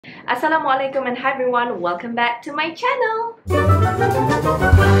Assalamualaikum and hi everyone, welcome back to my channel.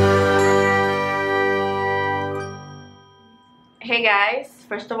 Hey guys,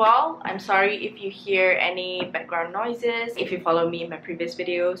 first of all, I'm sorry if you hear any background noises. If you follow me in my previous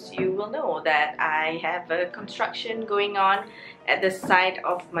videos, you will know that I have a construction going on at the side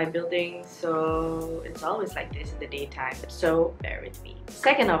of my building, so it's always like this in the daytime, so bear with me.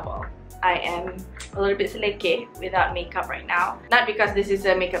 Second of all, I am a little bit seleke without makeup right now. Not because this is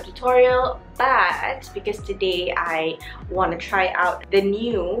a makeup tutorial, but because today I want to try out the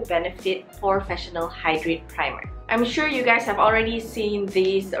new Benefit POREfessional Hydrate Primer. I'm sure you guys have already seen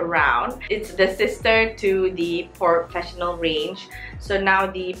these around. It's the sister to the POREfessional range. So now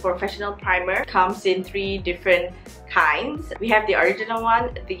the POREfessional primer comes in 3 different kinds. We have the original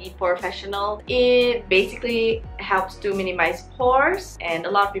one, the POREfessional. It basically helps to minimize pores and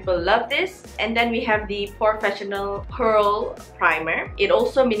a lot of people love this. And then we have the POREfessional Pearl Primer. It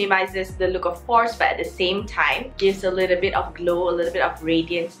also minimizes the look of pores, but at the same time gives a little bit of glow, a little bit of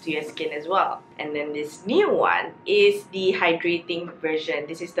radiance to your skin as well. And then this new one is the hydrating version.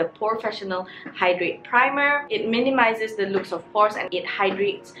 This is the POREfessional Hydrate Primer. It minimizes the looks of pores and it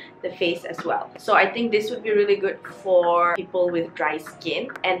hydrates the face as well. So I think this would be really good for people with dry skin.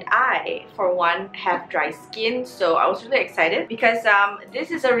 And I, for one, have dry skin. So I was really excited because this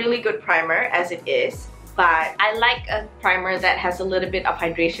is a really good primer as it is. But I like a primer that has a little bit of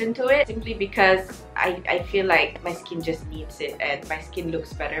hydration to it, simply because I feel like my skin just needs it and my skin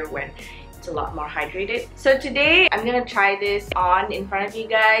looks better when it's a lot more hydrated. So today I'm gonna try this on in front of you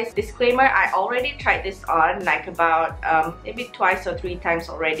guys. Disclaimer, I already tried this on like about maybe 2 or 3 times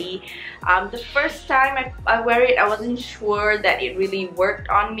already. The first time I wear it, I wasn't sure that it really worked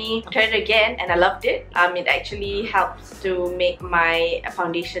on me. I tried it again and I loved it. It actually helps to make my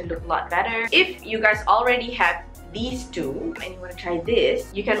foundation look a lot better. If you guys already have these two and you want to try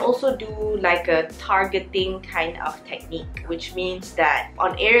this, you can also do like a targeting kind of technique, which means that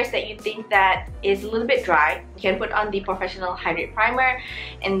on areas that you think that is a little bit dry, you can put on the POREfessional Hydrate Primer,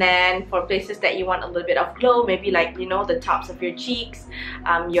 and then for places that you want a little bit of glow, maybe like, you know, the tops of your cheeks,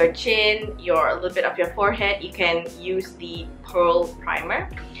 your chin, a little bit of your forehead, you can use the Pearl Primer.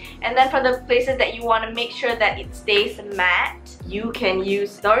 And then for the places that you want to make sure that it stays matte, you can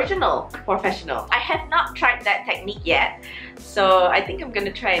use the original POREfessional. I have not tried that technique yet, so I think I'm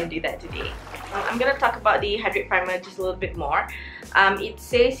gonna try and do that today. I'm gonna talk about the Hydrate Primer just a little bit more. It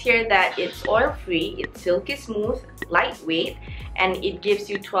says here that it's oil-free, it's silky smooth, lightweight, and it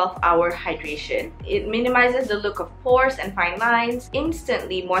gives you 12-hour hydration. It minimizes the look of pores and fine lines,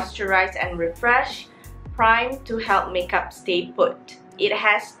 instantly moisturize and refresh, prime to help makeup stay put. It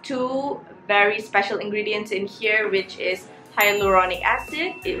has 2 very special ingredients in here, which is hyaluronic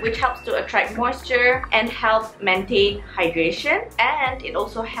acid, which helps to attract moisture and help maintain hydration, and it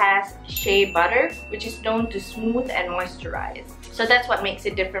also has shea butter, which is known to smooth and moisturize. So that's what makes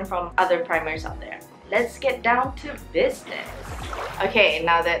it different from other primers out there. Let's get down to business. Okay,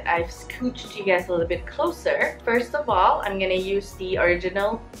 now that I've scooched you guys a little bit closer, first of all, I'm gonna use the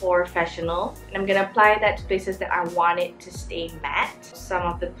original POREfessional and I'm gonna apply that to places that I want it to stay matte. Some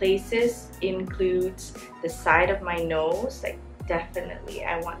of the places includes the side of my nose, like definitely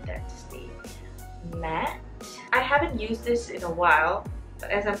I want that to stay matte. I haven't used this in a while, but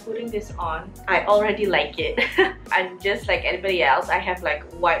as I'm putting this on, I already like it. I'm just like anybody else. I have like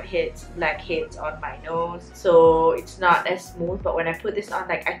white heads, black heads on my nose, so it's not as smooth. But when I put this on,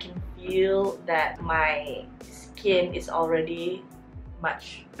 like I can feel that my skin is already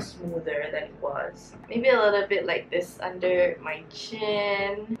much smoother than it was. Maybe a little bit like this under my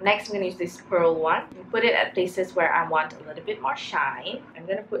chin. Next, I'm gonna use this Pearl one and put it at places where I want a little bit more shine. I'm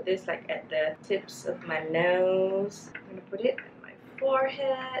gonna put this like at the tips of my nose. I'm gonna put it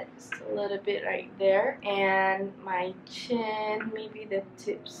forehead, just a little bit right there, and my chin, maybe the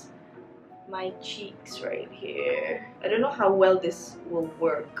tips of my cheeks right here. I don't know how well this will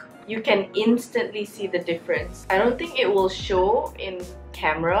work. You can instantly see the difference. I don't think it will show in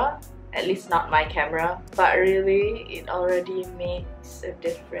camera, at least not my camera, but really it already makes a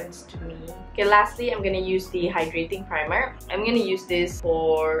difference to me. Okay, lastly, I'm gonna use the hydrating primer. I'm gonna use this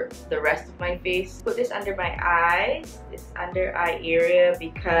for the rest of my face. Put this under my eyes, this under eye area,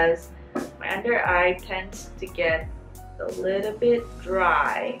 because my under eye tends to get a little bit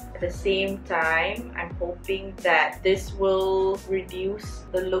dry. At the same time, I'm hoping that this will reduce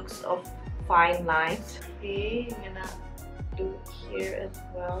the looks of fine lines. Okay, I'm gonna do it here as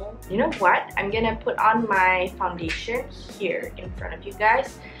well. You know what? I'm gonna put on my foundation here in front of you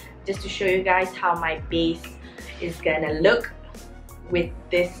guys, just to show you guys how my base is gonna look with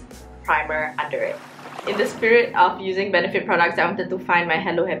this primer under it. In the spirit of using Benefit products, I wanted to find my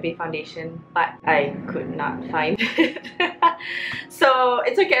Hello Happy foundation, but I could not find it. So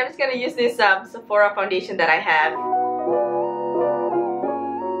it's okay, I'm just gonna use this Sephora foundation that I have.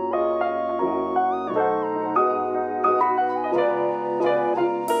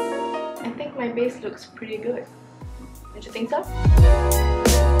 I think my base looks pretty good. Don't you think so?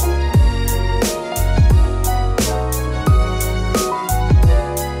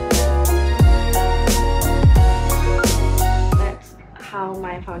 How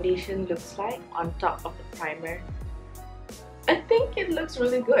my foundation looks like on top of the primer. I think it looks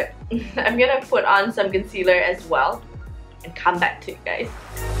really good. I'm gonna put on some concealer as well and come back to you guys.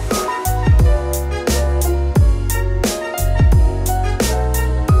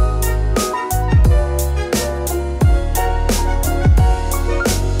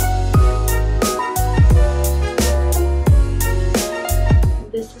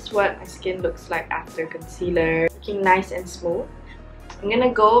 This is what my skin looks like after concealer. Looking nice and smooth. I'm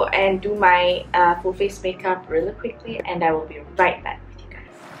gonna go and do my full face makeup really quickly and I will be right back with you guys.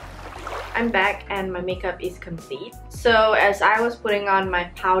 I'm back and my makeup is complete. So as I was putting on my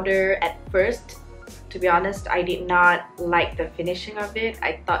powder at first, to be honest, I did not like the finishing of it.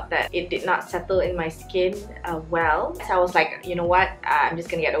 I thought that it did not settle in my skin well. So I was like, you know what, I'm just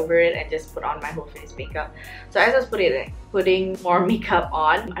gonna get over it and just put on my whole face makeup. So as I was putting more makeup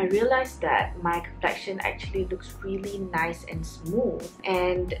on, I realized that my complexion actually looks really nice and smooth.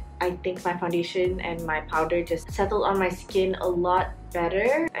 And I think my foundation and my powder just settled on my skin a lot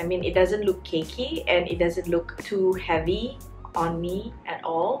better. I mean, it doesn't look cakey and it doesn't look too heavy on me at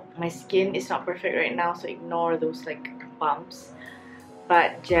all. My skin is not perfect right now, so ignore those like bumps,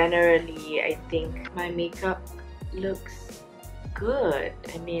 but generally I think my makeup looks good.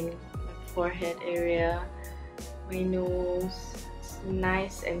 I mean, my forehead area, my nose, it's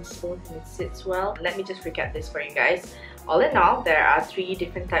nice and smooth and it sits well. Let me just recap this for you guys. All in all, there are 3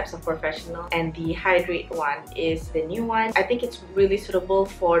 different types of POREfessional and the Hydrate one is the new one. I think it's really suitable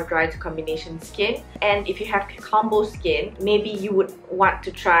for dry to combination skin, and if you have combo skin, maybe you would want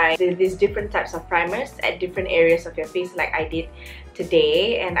to try these different types of primers at different areas of your face like I did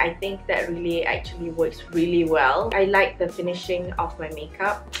today, and I think that really actually works really well. I like the finishing of my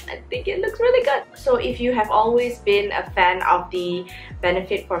makeup. I think it looks really good. So if you have always been a fan of the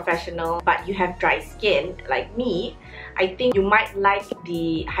Benefit POREfessional but you have dry skin like me, I think you might like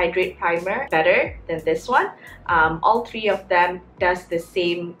the Hydrate primer better than this one. All 3 of them does the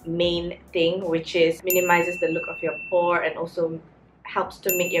same main thing, which is minimizes the look of your pore and also helps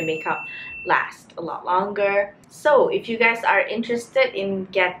to make your makeup last a lot longer. So if you guys are interested in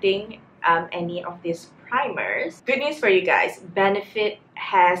getting any of these primers, good news for you guys, Benefit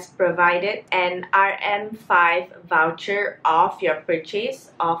has provided an RM5 voucher off your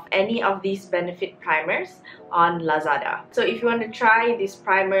purchase of any of these Benefit primers on Lazada. So if you want to try these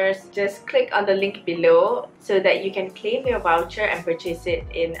primers, just click on the link below so that you can claim your voucher and purchase it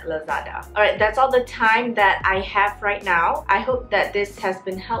in Lazada. Alright, that's all the time that I have right now. I hope that this has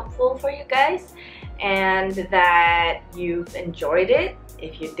been helpful for you guys and that you've enjoyed it.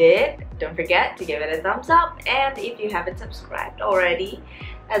 If you did, don't forget to give it a thumbs up, and if you haven't subscribed already,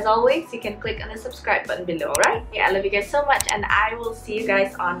 as always, you can click on the subscribe button below, alright? Yeah, I love you guys so much and I will see you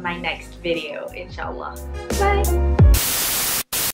guys on my next video, inshallah. Bye!